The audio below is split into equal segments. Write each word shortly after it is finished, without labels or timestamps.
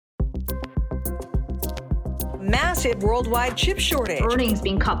massive worldwide chip shortage. Earnings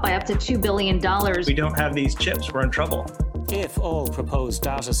being cut by up to $2 billion. We don't have these chips, we're in trouble. If all proposed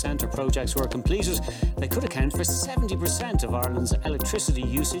data centre projects were completed, they could account for 70% of Ireland's electricity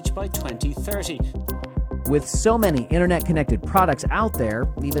usage by 2030. With so many internet-connected products out there,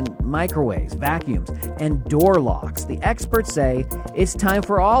 even microwaves, vacuums, and door locks, the experts say it's time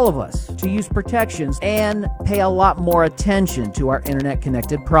for all of us to use protections and pay a lot more attention to our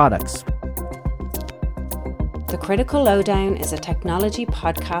internet-connected products. The Critical Lowdown is a technology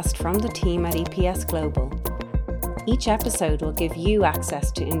podcast from the team at EPS Global. Each episode will give you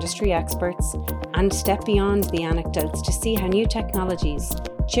access to industry experts and step beyond the anecdotes to see how new technologies,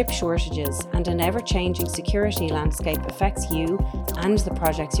 chip shortages, and an ever-changing security landscape affects you and the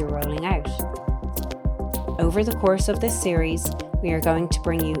projects you're rolling out. Over the course of this series, we are going to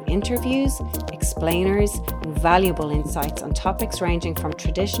bring you interviews, explainers, and valuable insights on topics ranging from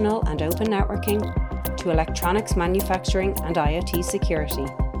traditional and open networking to electronics manufacturing and IoT security.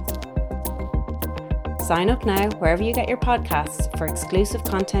 Sign up now wherever you get your podcasts for exclusive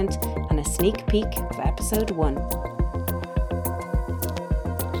content and a sneak peek of episode 1.